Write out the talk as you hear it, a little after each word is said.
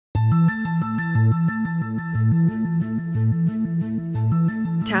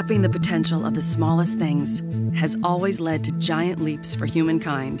Tapping the potential of the smallest things has always led to giant leaps for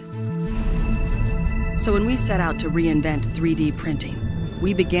humankind. So when we set out to reinvent 3D printing,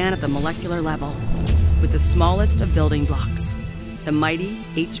 we began at the molecular level with the smallest of building blocks, the mighty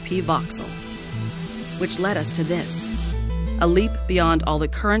HP voxel, which led us to this, a leap beyond all the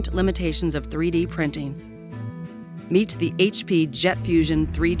current limitations of 3D printing. Meet the HP Jet Fusion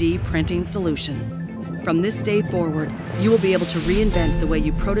 3D printing solution. From this day forward, you will be able to reinvent the way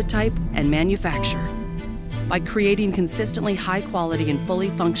you prototype and manufacture by creating consistently high quality and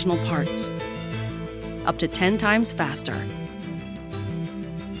fully functional parts, up to 10 times faster,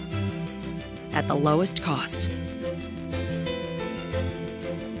 at the lowest cost.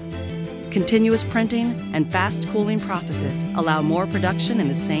 Continuous printing and fast cooling processes allow more production in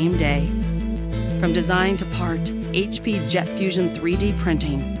the same day. From design to part, HP Jet Fusion 3D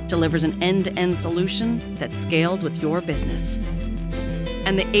printing delivers an end-to-end solution that scales with your business.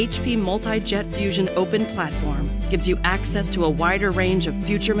 And the HP Multi-Jet Fusion Open Platform gives you access to a wider range of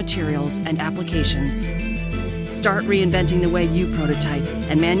future materials and applications. Start reinventing the way you prototype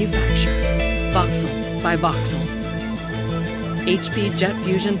and manufacture, voxel by voxel. HP Jet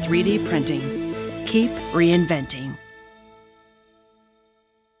Fusion 3D printing. Keep reinventing.